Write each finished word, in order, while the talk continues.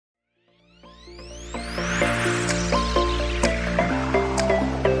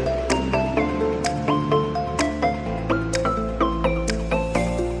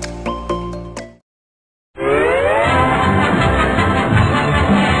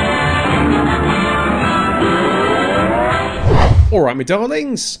Alright me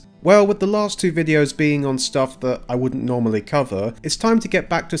darlings, well with the last two videos being on stuff that I wouldn't normally cover, it's time to get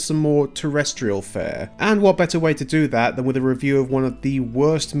back to some more terrestrial fare. And what better way to do that than with a review of one of the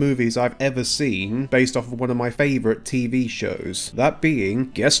worst movies I've ever seen based off of one of my favourite TV shows, that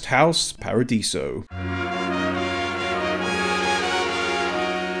being Guest House Paradiso.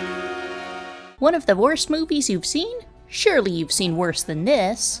 One of the worst movies you've seen? Surely you've seen worse than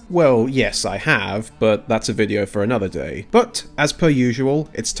this. Well, yes I have, but that's a video for another day. But, as per usual,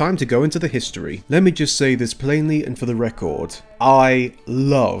 it's time to go into the history. Let me just say this plainly and for the record. I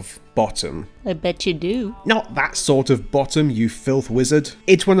love Bottom. I bet you do. Not that sort of Bottom, you filth wizard.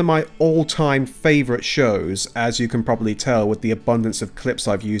 It's one of my all-time favourite shows, as you can probably tell with the abundance of clips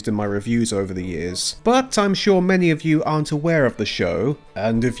I've used in my reviews over the years. But I'm sure many of you aren't aware of the show,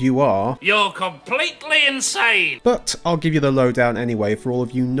 and if you are, you're completely insane! But I'll give you the lowdown anyway for all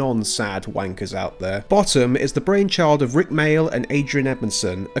of you non-sad wankers out there. Bottom is the brainchild of Rick Mayall and Adrian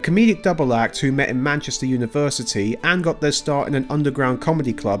Edmondson, a comedic double act who met in Manchester University and got their start in an underground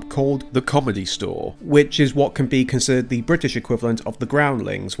comedy club called The Comedy Store, which is what can be considered the British equivalent of the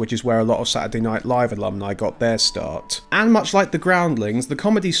Groundlings, which is where a lot of Saturday Night Live alumni got their start. And much like the Groundlings, the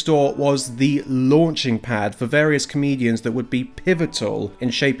Comedy Store was the launching pad for various comedians that would be pivotal in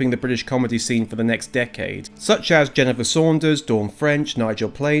shaping the British comedy scene for the next decade, such as Jennifer Saunders, Dawn French, Nigel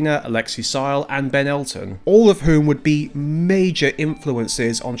Planer, Alexi Syle and Ben Elton, all of whom would be major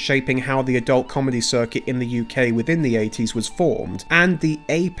influences on shaping how the adult comedy circuit in the UK within the 80s was formed, and the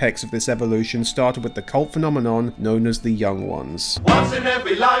apex of this evolution started with the cult phenomenon known as the Young Ones. Once in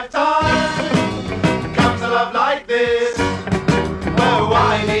every lifetime comes a love like this. Oh,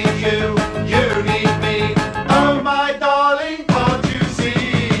 I need you, you need me. Oh, my darling, can't you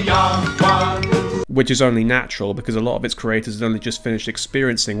see, young one? Which is only natural because a lot of its creators had only just finished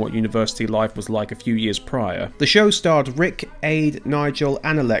experiencing what university life was like a few years prior. The show starred Rick, Ade, Nigel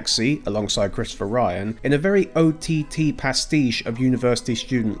and Alexi, alongside Christopher Ryan, in a very OTT pastiche of university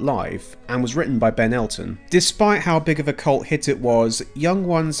student life, and was written by Ben Elton. Despite how big of a cult hit it was, Young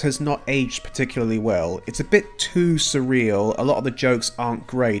Ones has not aged particularly well. It's a bit too surreal, a lot of the jokes aren't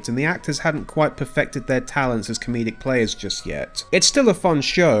great, and the actors hadn't quite perfected their talents as comedic players just yet. It's still a fun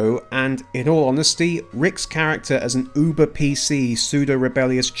show, and in all honesty, Rick's character as an uber PC,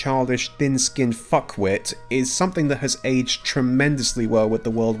 pseudo-rebellious, childish, thin-skinned fuckwit is something that has aged tremendously well with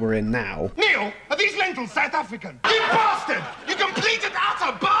the world we're in now. Neil, are these lentils South African? You bastard! You complete and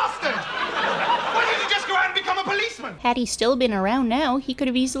utter bastard! Why didn't you just go out and become a policeman? Had he still been around now, he could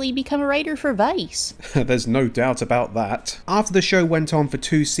have easily become a writer for Vice. There's no doubt about that. After the show went on for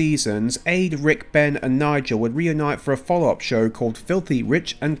 2 seasons, Ade, Rick, Ben and Nigel would reunite for a follow-up show called Filthy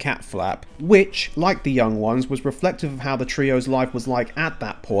Rich and Cat Flap, which, like the Young Ones, was reflective of how the trio's life was like at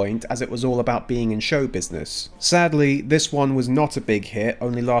that point, as it was all about being in show business. Sadly, this one was not a big hit,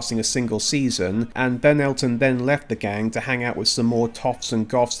 only lasting a single season, and Ben Elton then left the gang to hang out with some more toffs and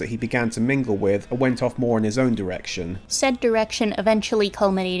goths that he began to mingle with, and went off more in his own direction. Said direction eventually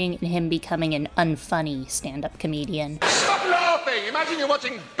culminating in him becoming an unfunny stand-up comedian. Stop laughing! Imagine you're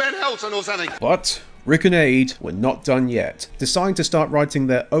watching Ben Elton or something. But Rick and Ade were not done yet, deciding to start writing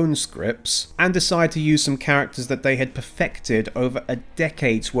their own scripts, and decide to use some characters that they had perfected over a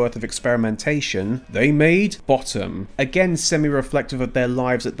decade's worth of experimentation. They made Bottom, again semi-reflective of their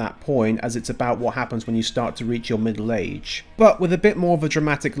lives at that point, as it's about what happens when you start to reach your middle age, but with a bit more of a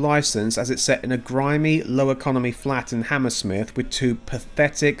dramatic license, as it's set in a grimy, low-economy flat in Hammersmith with 2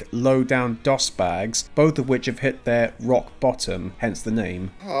 pathetic, low-down DOS bags, both of which have hit their rock bottom, hence the name.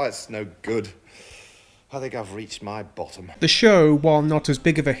 Oh, it's no good. I think I've reached my bottom. The show, while not as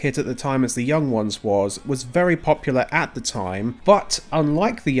big of a hit at the time as The Young Ones was very popular at the time, but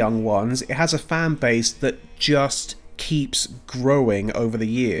unlike The Young Ones, it has a fan base that just keeps growing over the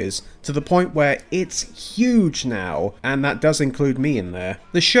years, to the point where it's huge now, and that does include me in there.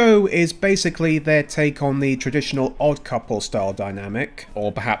 The show is basically their take on the traditional Odd Couple style dynamic,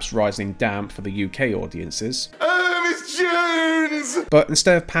 or perhaps Rising Damp for the UK audiences. Miss Jones! But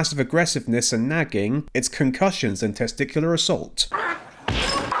instead of passive aggressiveness and nagging, it's concussions and testicular assault.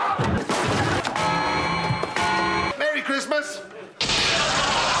 Merry Christmas!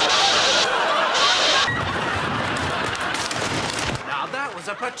 Now that was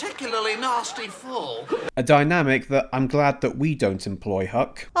a particularly nasty fall. A dynamic that I'm glad that we don't employ,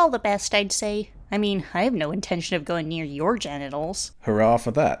 Huck. All the best, I'd say. I mean, I have no intention of going near your genitals. Hurrah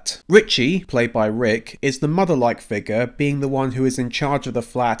for that. Richie, played by Rick, is the mother-like figure, being the one who is in charge of the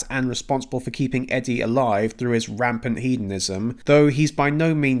flat and responsible for keeping Eddie alive through his rampant hedonism, though he's by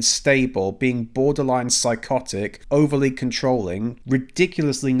no means stable, being borderline psychotic, overly controlling,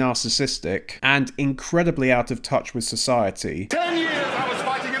 ridiculously narcissistic, and incredibly out of touch with society. 10 years I was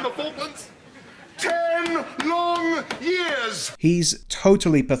fighting in the Falklands. 10 long years! He's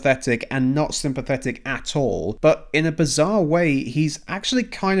totally pathetic and not sympathetic at all, but in a bizarre way, he's actually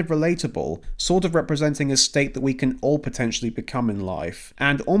kind of relatable, sort of representing a state that we can all potentially become in life,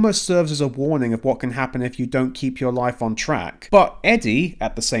 and almost serves as a warning of what can happen if you don't keep your life on track. But Eddie,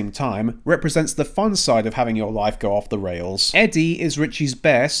 at the same time, represents the fun side of having your life go off the rails. Eddie is Richie's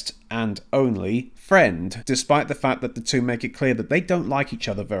best, and only, friend, despite the fact that the two make it clear that they don't like each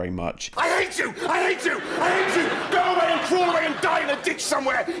other very much. I hate you! I hate you! I hate you! Go away and crawl away and die in a ditch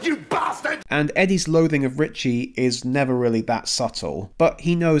somewhere, you bastard! And Eddie's loathing of Richie is never really that subtle, but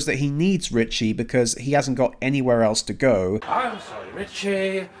he knows that he needs Richie because he hasn't got anywhere else to go. I'm sorry,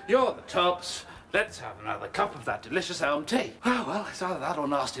 Richie. You're the tops. Let's have another cup of that delicious elm tea. Oh, well, it's either that or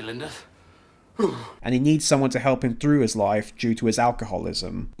nasty Lindis. And he needs someone to help him through his life due to his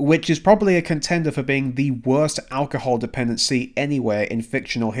alcoholism, which is probably a contender for being the worst alcohol dependency anywhere in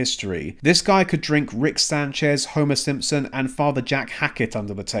fictional history. This guy could drink Rick Sanchez, Homer Simpson, and Father Jack Hackett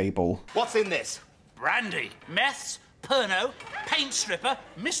under the table. What's in this? Brandy, meths, Perno, paint stripper,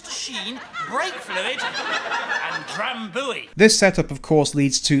 Mr. Sheen, brake fluid, and Drambuie. This setup, of course,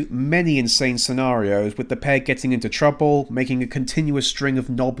 leads to many insane scenarios, with the pair getting into trouble, making a continuous string of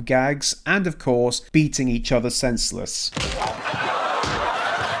knob gags, and of course, beating each other senseless.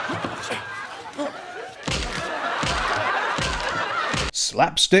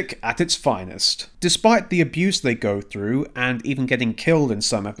 Slapstick at its finest. Despite the abuse they go through, and even getting killed in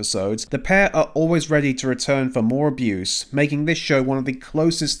some episodes, the pair are always ready to return for more abuse, making this show one of the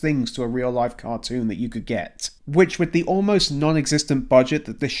closest things to a real-life cartoon that you could get. Which, with the almost non-existent budget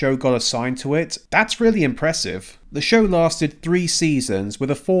that this show got assigned to it, that's really impressive. The show lasted 3 seasons,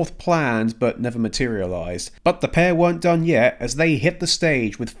 with a 4th planned but never materialised. But the pair weren't done yet, as they hit the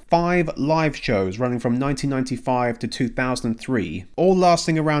stage with 5 live shows running from 1995 to 2003, all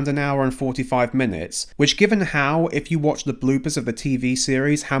lasting around an hour and 45 minutes, which, given how, if you watch the bloopers of the TV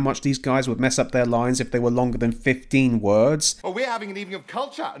series, how much these guys would mess up their lines if they were longer than 15 words. Oh, we're having an evening of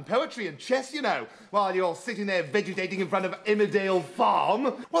culture and poetry and chess, you know, while you're sitting there vegetating in front of Emmerdale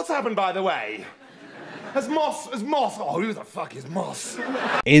Farm. What's happened, by the way? Has Moss, oh, who the fuck is Moss?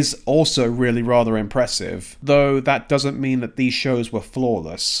 Is also really rather impressive, though that doesn't mean that these shows were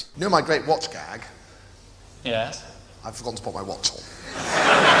flawless. You know my great watch gag? Yes? I've forgotten to put my watch on.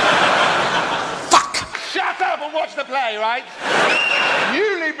 Fuck! Shut up and watch the play, right?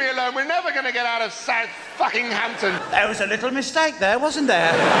 You leave me alone, we're never gonna get out of South fucking Hampton. There was a little mistake there, wasn't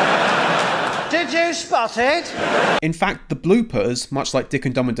there? Did you spot it? In fact, the bloopers, much like Dick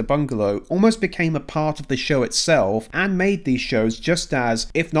and Dumb and the Bungalow, almost became a part of the show itself and made these shows just as,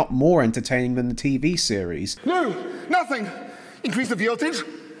 if not more entertaining than the TV series. No, nothing. Increase the voltage.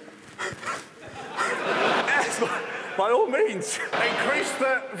 Yes, by all means. Increase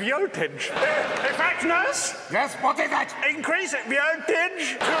the voltage. In fact, nurse. Yes, what is that? Increase it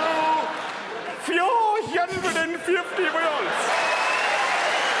voltage to 450 volts.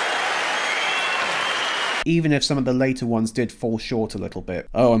 Even if some of the later ones did fall short a little bit.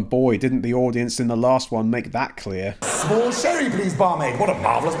 Oh, and boy, didn't the audience in the last one make that clear. Small sherry, please, barmaid. What a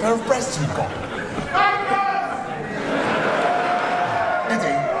marvellous pair of breasts you've got.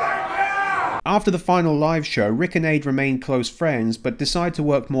 Eddie. After the final live show, Rick and Ade remained close friends, but decided to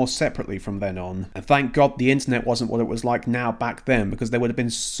work more separately from then on. And thank God the internet wasn't what it was like now back then, because there would have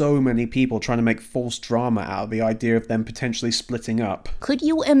been so many people trying to make false drama out of the idea of them potentially splitting up. Could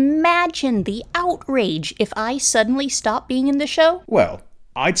you imagine the outrage if I suddenly stopped being in the show? Well,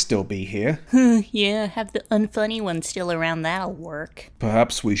 I'd still be here. Yeah, have the unfunny one still around, that'll work.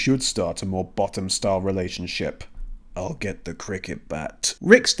 Perhaps we should start a more bottom-style relationship. I'll get the cricket bat.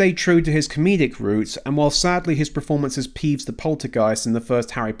 Rick stayed true to his comedic roots, and while sadly his performance as Peeves the Poltergeist in the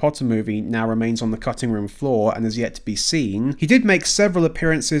first Harry Potter movie now remains on the cutting room floor and is yet to be seen, he did make several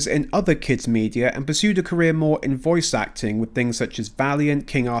appearances in other kids' media and pursued a career more in voice acting with things such as Valiant,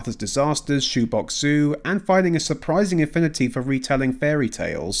 King Arthur's Disasters, Shoebox Zoo, and finding a surprising affinity for retelling fairy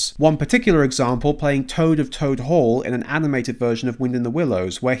tales. One particular example playing Toad of Toad Hall in an animated version of Wind in the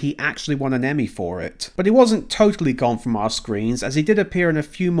Willows, where he actually won an Emmy for it. But he wasn't totally gone from our screens, as he did appear in a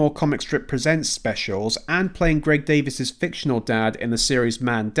few more Comic Strip Presents specials and playing Greg Davis's fictional dad in the series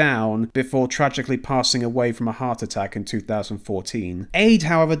Man Down, before tragically passing away from a heart attack in 2014. Ade,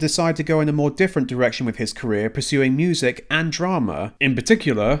 however, decided to go in a more different direction with his career, pursuing music and drama, in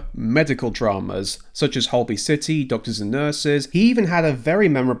particular medical dramas, such as Holby City, Doctors and Nurses. He even had a very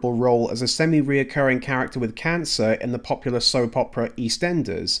memorable role as a semi-reoccurring character with cancer in the popular soap opera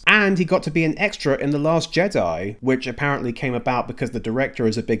EastEnders. And he got to be an extra in The Last Jedi, which apparently came about because the director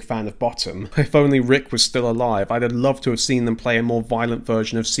is a big fan of Bottom. If only Rick was still alive, I'd have loved to have seen them play a more violent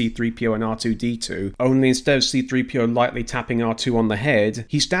version of C-3PO and R2-D2, only instead of C-3PO lightly tapping R2 on the head,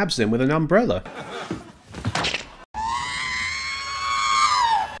 he stabs him with an umbrella.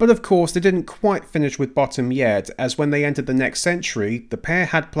 But of course, they didn't quite finish with Bottom yet, as when they entered the next century, the pair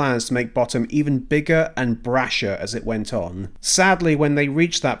had plans to make Bottom even bigger and brasher as it went on. Sadly, when they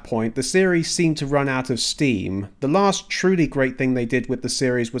reached that point, the series seemed to run out of steam. The last truly great thing they did with the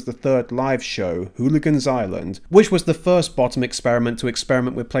series was the third live show, Hooligans Island, which was the first Bottom experiment to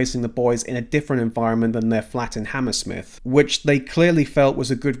experiment with placing the boys in a different environment than their flat in Hammersmith, which they clearly felt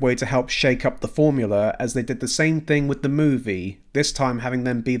was a good way to help shake up the formula, as they did the same thing with the movie, this time having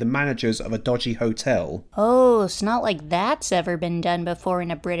them be the managers of a dodgy hotel. Oh, it's not like that's ever been done before in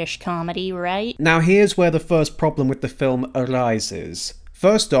a British comedy, right? Now here's where the first problem with the film arises.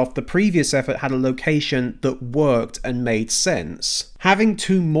 First off, the previous effort had a location that worked and made sense. Having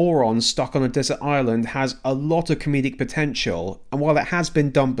two morons stuck on a desert island has a lot of comedic potential, and while it has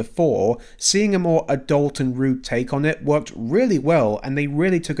been done before, seeing a more adult and rude take on it worked really well, and they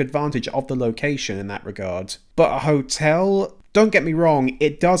really took advantage of the location in that regard. But a hotel? Don't get me wrong,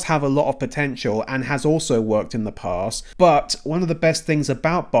 it does have a lot of potential and has also worked in the past, but one of the best things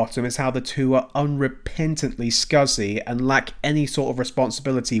about Bottom is how the two are unrepentantly scuzzy and lack any sort of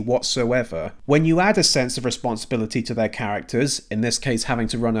responsibility whatsoever. When you add a sense of responsibility to their characters, in this case having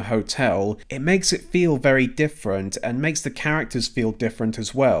to run a hotel, it makes it feel very different and makes the characters feel different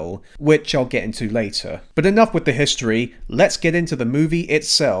as well, which I'll get into later. But enough with the history, let's get into the movie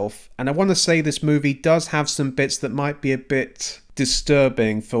itself, and I want to say this movie does have some bits that might be a bit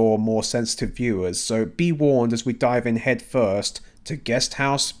disturbing for more sensitive viewers, so be warned as we dive in head first to Guest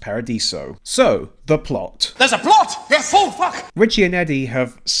House Paradiso. So, the plot. There's a plot! Yes! Oh, fuck! Richie and Eddie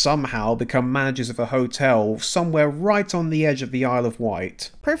have somehow become managers of a hotel somewhere right on the edge of the Isle of Wight.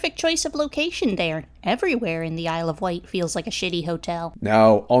 Perfect choice of location there. Everywhere in the Isle of Wight feels like a shitty hotel.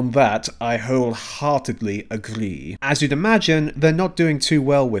 Now, on that, I wholeheartedly agree. As you'd imagine, they're not doing too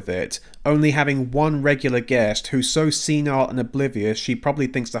well with it, only having one regular guest who's so senile and oblivious she probably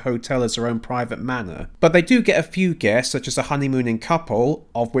thinks the hotel is her own private manor. But they do get a few guests, such as a honeymooning couple,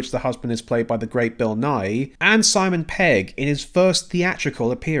 of which the husband is played by the great Bill Nye, and Simon Pegg in his first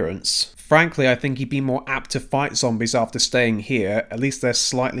theatrical appearance. Frankly, I think he'd be more apt to fight zombies after staying here. At least they're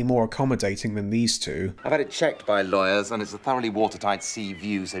slightly more accommodating than these two. I've had it checked by lawyers, and it's a thoroughly watertight sea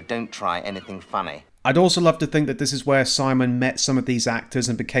view, so don't try anything funny. I'd also love to think that this is where Simon met some of these actors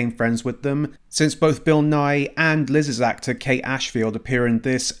and became friends with them, since both Bill Nye and Liz's actor Kate Ashfield appear in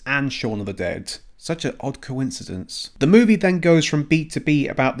this and Shaun of the Dead. Such an odd coincidence. The movie then goes from beat to beat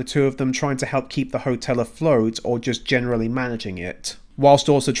about the two of them trying to help keep the hotel afloat or just generally managing it, whilst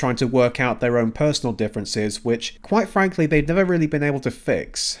also trying to work out their own personal differences, which, quite frankly, they've never really been able to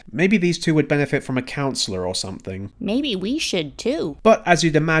fix. Maybe these two would benefit from a counsellor or something. Maybe we should too. But as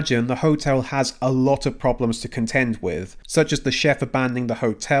you'd imagine, the hotel has a lot of problems to contend with, such as the chef abandoning the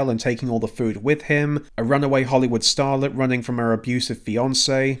hotel and taking all the food with him, a runaway Hollywood starlet running from her abusive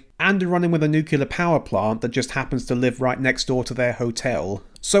fiancé, and running with a nuclear power plant that just happens to live right next door to their hotel.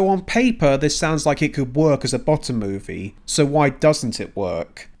 So on paper, this sounds like it could work as a Bottom movie, so why doesn't it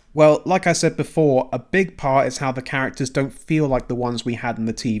work? Well, like I said before, a big part is how the characters don't feel like the ones we had in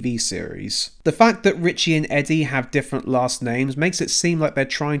the TV series. The fact that Richie and Eddie have different last names makes it seem like they're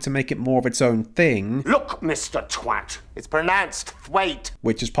trying to make it more of its own thing. Look, Mr. Twat, it's pronounced Thwaite.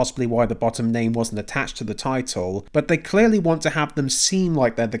 Which is possibly why the Bottom name wasn't attached to the title, but they clearly want to have them seem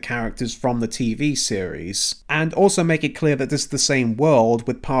like they're the characters from the TV series, and also make it clear that this is the same world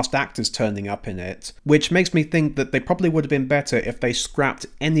with past actors turning up in it, which makes me think that they probably would have been better if they scrapped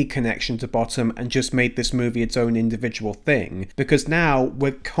any connection to Bottom and just made this movie its own individual thing, because now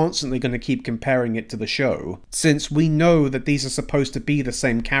we're constantly going to keep comparing it to the show, since we know that these are supposed to be the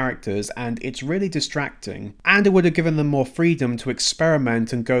same characters and it's really distracting. And it would have given them more freedom to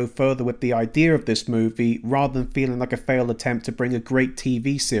experiment and go further with the idea of this movie rather than feeling like a failed attempt to bring a great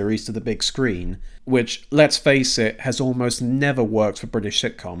TV series to the big screen, which, let's face it, has almost never worked for British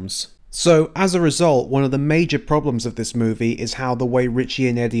sitcoms. So, as a result, one of the major problems of this movie is how the way Richie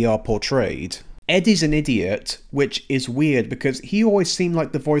and Eddie are portrayed. Eddie's an idiot, which is weird because he always seemed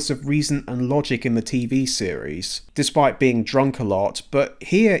like the voice of reason and logic in the TV series, despite being drunk a lot, but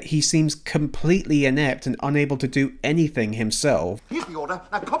here he seems completely inept and unable to do anything himself. Here's the order,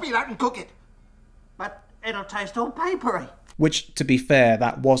 now copy that and cook it. But it'll taste all papery. Which, to be fair,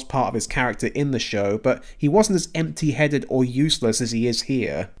 that was part of his character in the show, but he wasn't as empty-headed or useless as he is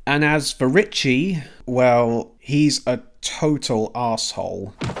here. And as for Richie, well, he's a total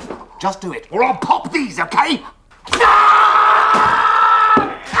arsehole. Just do it, or I'll pop these, okay?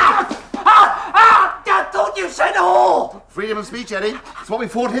 I thought you said all! Freedom of speech, Eddie. It's what we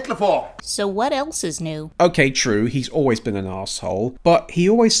fought Hitler for. So what else is new? Okay, true, he's always been an arsehole, but he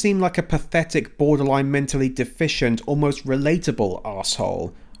always seemed like a pathetic, borderline mentally deficient, almost relatable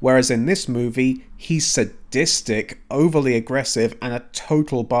arsehole. Whereas in this movie, he's sadistic, overly aggressive, and a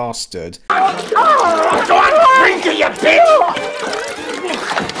total bastard. Go on, drink it, you bitch!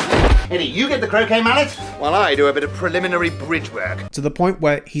 Eddie, you get the croquet mallet, while I do a bit of preliminary bridge work. To the point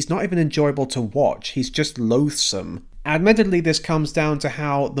where he's not even enjoyable to watch, he's just loathsome. Admittedly, this comes down to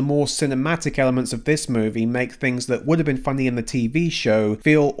how the more cinematic elements of this movie make things that would have been funny in the TV show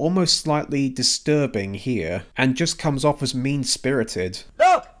feel almost slightly disturbing here, and just comes off as mean-spirited.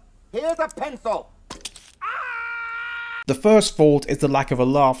 Look, here's a pencil. The first fault is the lack of a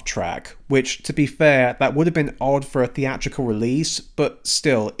laugh track, which, to be fair, that would have been odd for a theatrical release, but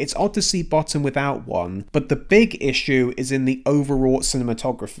still, it's odd to see Bottom without one. But the big issue is in the overwrought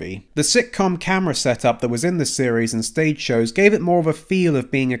cinematography. The sitcom camera setup that was in the series and stage shows gave it more of a feel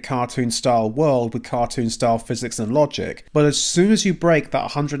of being a cartoon-style world with cartoon-style physics and logic, but as soon as you break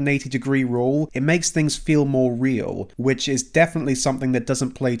that 180-degree rule, it makes things feel more real, which is definitely something that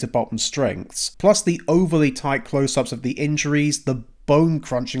doesn't play to Bottom's strengths. Plus the overly tight close-ups of the injuries, the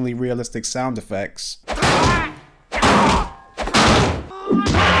bone-crunchingly realistic sound effects.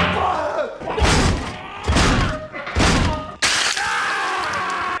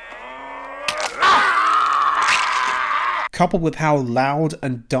 Coupled with how loud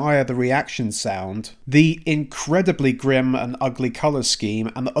and dire the reactions sound, the incredibly grim and ugly colour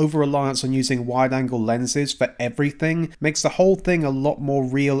scheme, and the over-reliance on using wide-angle lenses for everything makes the whole thing a lot more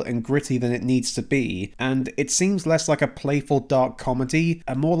real and gritty than it needs to be, and it seems less like a playful dark comedy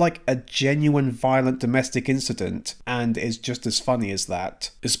and more like a genuine violent domestic incident, and is just as funny as that.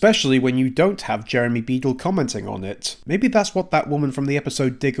 Especially when you don't have Jeremy Beadle commenting on it. Maybe that's what that woman from the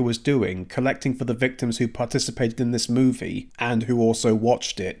episode Digger was doing, collecting for the victims who participated in this movie, and who also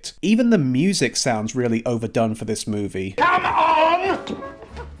watched it. Even the music sounds really overdone for this movie. Come on!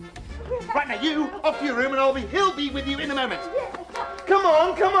 Right now, you, off to your room and he'll be with you in a moment. Come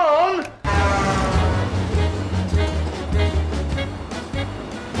on, come on!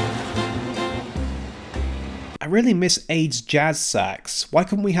 I really miss Aid's jazz sax. Why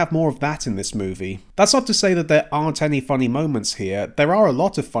couldn't we have more of that in this movie? That's not to say that there aren't any funny moments here. There are a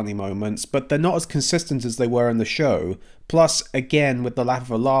lot of funny moments, but they're not as consistent as they were in the show. Plus, again, with the lack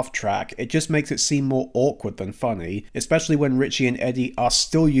of a laugh track, it just makes it seem more awkward than funny, especially when Richie and Eddie are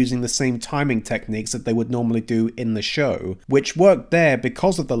still using the same timing techniques that they would normally do in the show, which worked there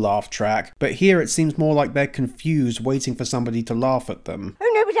because of the laugh track, but here it seems more like they're confused waiting for somebody to laugh at them.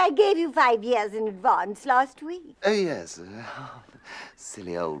 Oh no, but I gave you 5 years in advance last week. Oh, yes.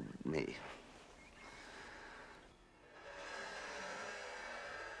 Silly old me.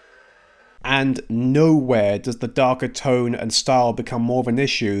 And nowhere does the darker tone and style become more of an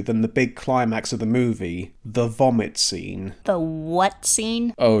issue than the big climax of the movie, the vomit scene. The what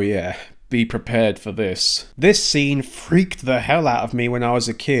scene? Oh yeah, be prepared for this. This scene freaked the hell out of me when I was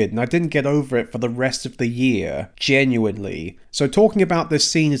a kid, and I didn't get over it for the rest of the year, genuinely. So talking about this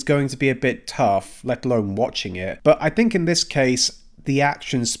scene is going to be a bit tough, let alone watching it, but I think in this case, the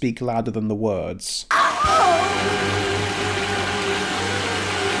actions speak louder than the words.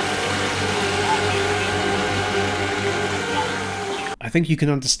 I think you can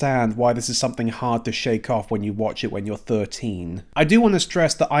understand why this is something hard to shake off when you watch it when you're 13. I do want to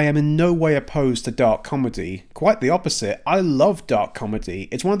stress that I am in no way opposed to dark comedy. Quite the opposite, I love dark comedy.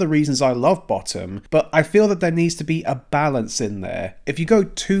 It's one of the reasons I love Bottom, but I feel that there needs to be a balance in there. If you go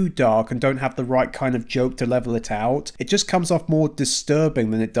too dark and don't have the right kind of joke to level it out, it just comes off more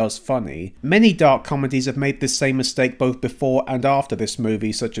disturbing than it does funny. Many dark comedies have made this same mistake both before and after this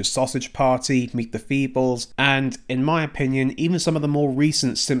movie, such as Sausage Party, Meet the Feebles, and, in my opinion, even some of the more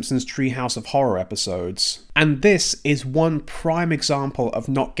recent Simpsons Treehouse of Horror episodes. And this is one prime example of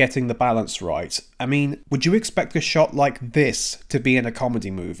not getting the balance right. I mean, would you expect a shot like this to be in a comedy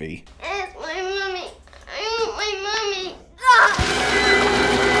movie? That's my mommy. I want my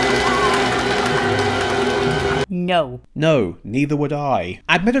mommy. No. No, neither would I.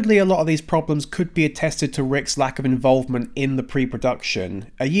 Admittedly, a lot of these problems could be attested to Rick's lack of involvement in the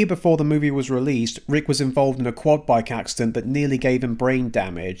pre-production. A year before the movie was released, Rick was involved in a quad bike accident that nearly gave him brain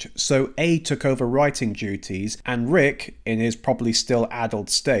damage, so A took over writing duties, and Rick, in his probably still addled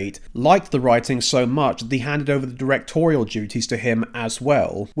state, liked the writing so much that he handed over the directorial duties to him as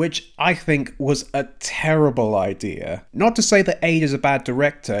well, which I think was a terrible idea. Not to say that Aid is a bad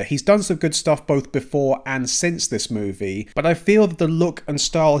director, he's done some good stuff both before and since this movie, but I feel that the look and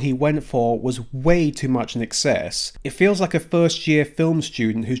style he went for was way too much in excess. It feels like a first-year film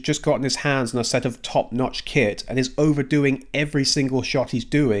student who's just gotten his hands on a set of top-notch kit and is overdoing every single shot he's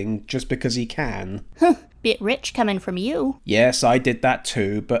doing just because he can. Bit rich coming from you. Yes, I did that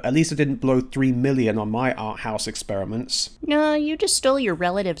too, but at least I didn't blow $3 million on my art house experiments. No, you just stole your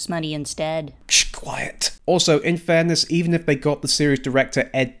relatives' money instead. Shh, quiet. Also, in fairness, even if they got the series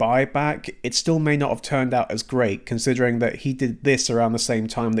director Ed Bye back, it still may not have turned out as great, considering that he did this around the same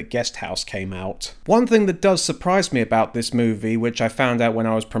time that Guest House came out. One thing that does surprise me about this movie, which I found out when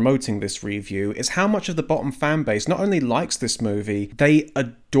I was promoting this review, is how much of the Bottom fanbase not only likes this movie, they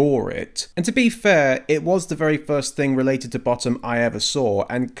adore it. And to be fair, it was the very first thing related to Bottom I ever saw,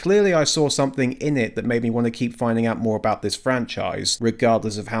 and clearly I saw something in it that made me want to keep finding out more about this franchise,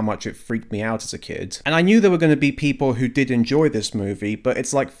 regardless of how much it freaked me out as a kid. And I knew there were going to be people who did enjoy this movie, but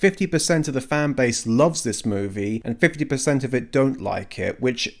it's like 50% of the fan base loves this movie, and 50% of it don't like it,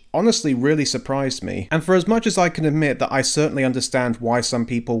 which honestly really surprised me. And for as much as I can admit that I certainly understand why some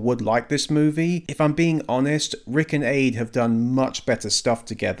people would like this movie, if I'm being honest, Rick and Aid have done much better stuff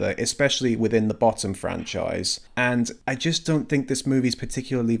together, especially within the Bottom franchise, and I just don't think this movie's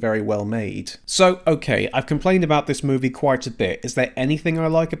particularly very well made. So, okay, I've complained about this movie quite a bit. Is there anything I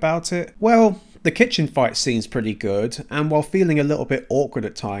like about it? Well, the kitchen fight scene's pretty good, and while feeling a little bit awkward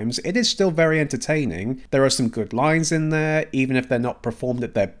at times, it is still very entertaining. There are some good lines in there, even if they're not performed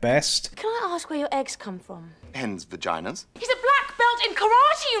at their best. Can I ask where your eggs come from? Hens' vaginas. He's a black belt in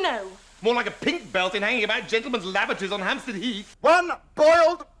karate, you know! More like a pink belt in hanging about gentlemen's lavatories on Hampstead Heath. One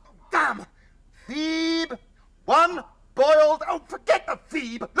boiled... Damn! Phoebe! One boiled... Oh, forget the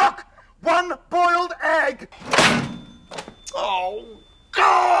Phoebe! Look! One boiled egg! Oh,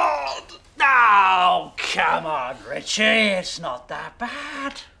 God! Oh, come on, Richie. It's not that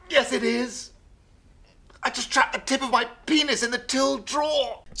bad. Yes, it is. I just trapped the tip of my penis in the till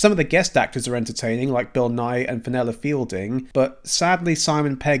drawer. Some of the guest actors are entertaining, like Bill Nye and Fenella Fielding, but sadly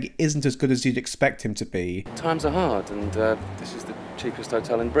Simon Pegg isn't as good as you'd expect him to be. Times are hard, and this is the cheapest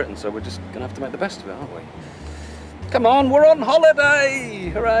hotel in Britain, so we're just gonna have to make the best of it, aren't we? Come on, we're on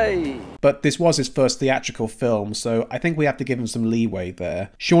holiday! Hooray! But this was his first theatrical film, so I think we have to give him some leeway there.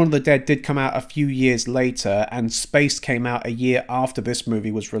 Shaun of the Dead did come out a few years later, and Spaced came out a year after this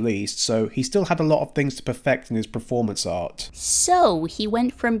movie was released, so he still had a lot of things to perfect in his performance art. So, he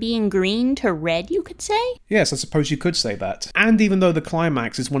went from being green to red, you could say? Yes, I suppose you could say that. And even though the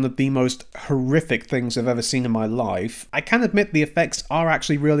climax is one of the most horrific things I've ever seen in my life, I can admit the effects are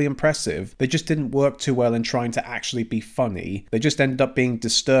actually really impressive. They just didn't work too well in trying to actually be funny. They just ended up being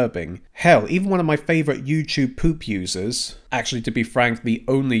disturbing. Hell, even one of my favourite YouTube poop users, actually to be frank, the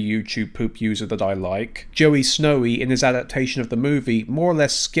only YouTube poop user that I like, Joey Snowy, in his adaptation of the movie, more or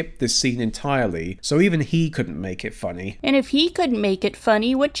less skipped this scene entirely, so even he couldn't make it funny. And if he couldn't make it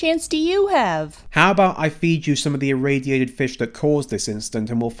funny, what chance do you have? How about I feed you some of the irradiated fish that caused this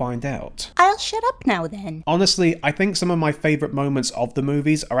incident and we'll find out? I'll shut up now then. Honestly, I think some of my favourite moments of the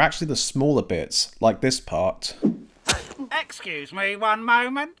movies are actually the smaller bits, like this part. Excuse me one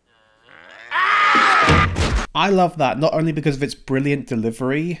moment. I love that, not only because of its brilliant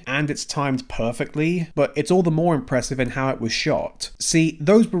delivery, and it's timed perfectly, but it's all the more impressive in how it was shot. See,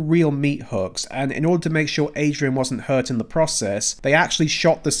 those were real meat hooks, and in order to make sure Adrian wasn't hurt in the process, they actually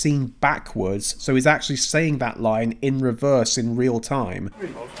shot the scene backwards, so he's actually saying that line in reverse in real time.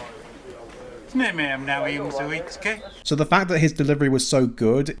 So the fact that his delivery was so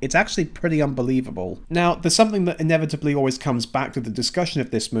good, it's actually pretty unbelievable. Now, there's something that inevitably always comes back to the discussion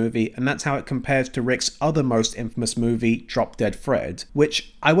of this movie, and that's how it compares to Rick's other most infamous movie, Drop Dead Fred,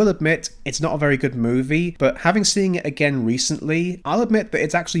 which, I will admit, it's not a very good movie, but having seen it again recently, I'll admit that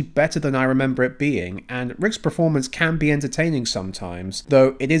it's actually better than I remember it being, and Rick's performance can be entertaining sometimes,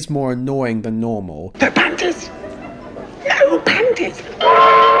 though it is more annoying than normal. The panties! No panties!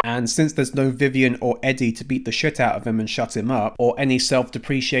 And since there's no Vivian or Eddie to beat the shit out of him and shut him up, or any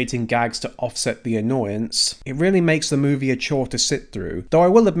self-depreciating gags to offset the annoyance, it really makes the movie a chore to sit through. Though I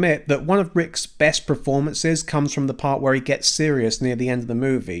will admit that one of Rick's best performances comes from the part where he gets serious near the end of the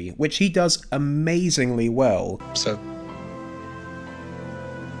movie, which he does amazingly well. So,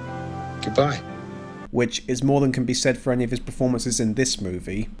 goodbye. which is more than can be said for any of his performances in this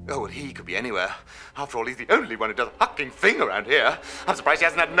movie. Oh, well, he could be anywhere. After all, he's the only one who does a hucking thing around here. I'm surprised he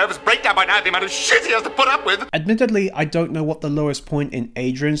hasn't had a nervous breakdown by now, the amount of shit he has to put up with. Admittedly, I don't know what the lowest point in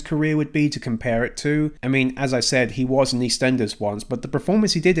Adrian's career would be to compare it to. I mean, as I said, he was in EastEnders once, but the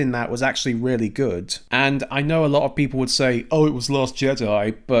performance he did in that was actually really good. And I know a lot of people would say, oh, it was Last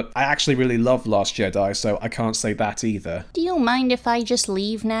Jedi, but I actually really love Last Jedi, so I can't say that either. Do you mind if I just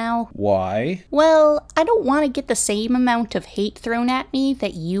leave now? Why? Well, I don't want to get the same amount of hate thrown at me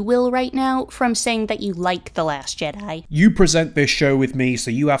that you will right now from saying that you like The Last Jedi. You present this show with me, so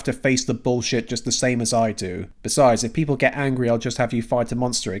you have to face the bullshit just the same as I do. Besides, if people get angry, I'll just have you fight a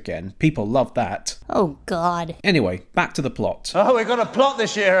monster again. People love that. Oh god. Anyway, back to the plot. Oh, we've got a plot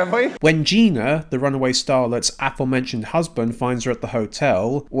this year, have we? When Gina, the runaway starlet's aforementioned husband, finds her at the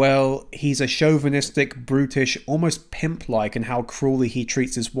hotel, well, he's a chauvinistic, brutish, almost pimp-like in how cruelly he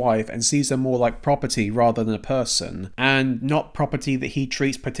treats his wife and sees her more like property rather than a person. And not property that he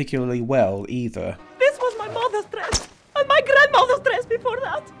treats particularly well either. This was my mother's dress, and my grandmother's dress before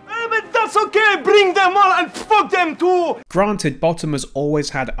that. But that's okay, bring them all and fuck them too! Granted, Bottom has always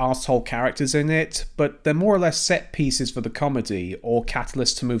had arsehole characters in it, but they're more or less set pieces for the comedy, or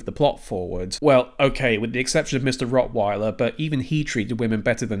catalysts to move the plot forward. Well, okay, with the exception of Mr. Rottweiler, but even he treated women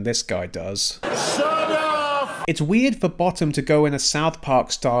better than this guy does. Shut up! It's weird for Bottom to go in a South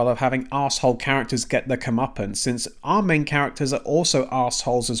Park style of having arsehole characters get their comeuppance, since our main characters are also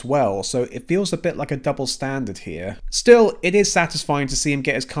arseholes as well, so it feels a bit like a double standard here. Still, it is satisfying to see him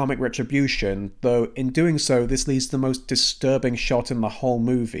get his karmic retribution, though in doing so this leads to the most disturbing shot in the whole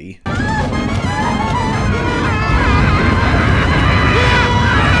movie.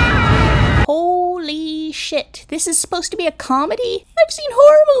 Holy shit, this is supposed to be a comedy? I've seen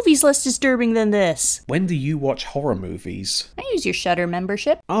horror movies less disturbing than this. When do you watch horror movies? I use your Shudder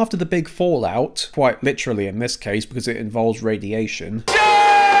membership. After the big fallout, quite literally in this case because it involves radiation.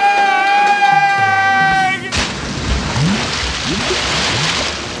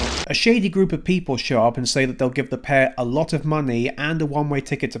 A shady group of people show up and say that they'll give the pair a lot of money and a one-way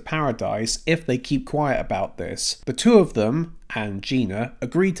ticket to paradise if they keep quiet about this. The two of them, and Gina,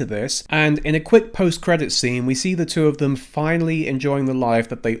 agree to this, and in a quick post-credit scene we see the two of them finally enjoying the life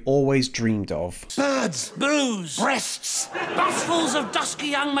that they always dreamed of. Birds, booze, breasts, busfuls of dusky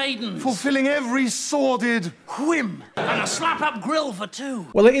young maidens, Fulfilling every sordid whim, and a slap-up grill for two.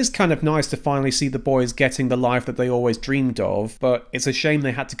 Well, it is kind of nice to finally see the boys getting the life that they always dreamed of, but it's a shame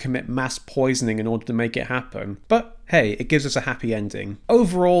they had to commit mass poisoning in order to make it happen. But hey, it gives us a happy ending.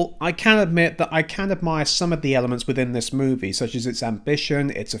 Overall, I can admit that I can admire some of the elements within this movie, such as its ambition,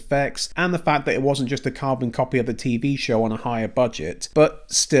 its effects, and the fact that it wasn't just a carbon copy of the TV show on a higher budget. But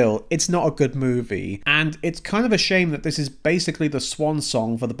still, it's not a good movie, and it's kind of a shame that this is basically the swan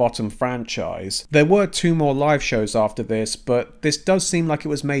song for the Bottom franchise. There were 2 more live shows after this, but this does seem like it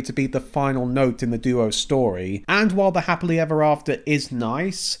was made to be the final note in the duo's story, and while the happily ever after is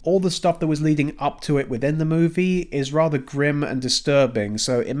nice, all the stuff that was leading up to it within the movie is rather grim and disturbing,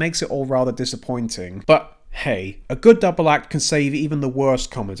 so it makes it all rather disappointing. But hey, a good double act can save even the worst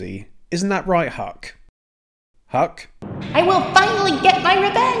comedy. Isn't that right, Huck? Huck? I will finally get my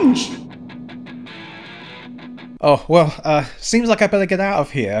revenge! Oh, well, seems like I better get out of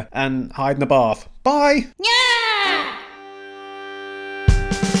here and hide in the bath. Bye! Yeah!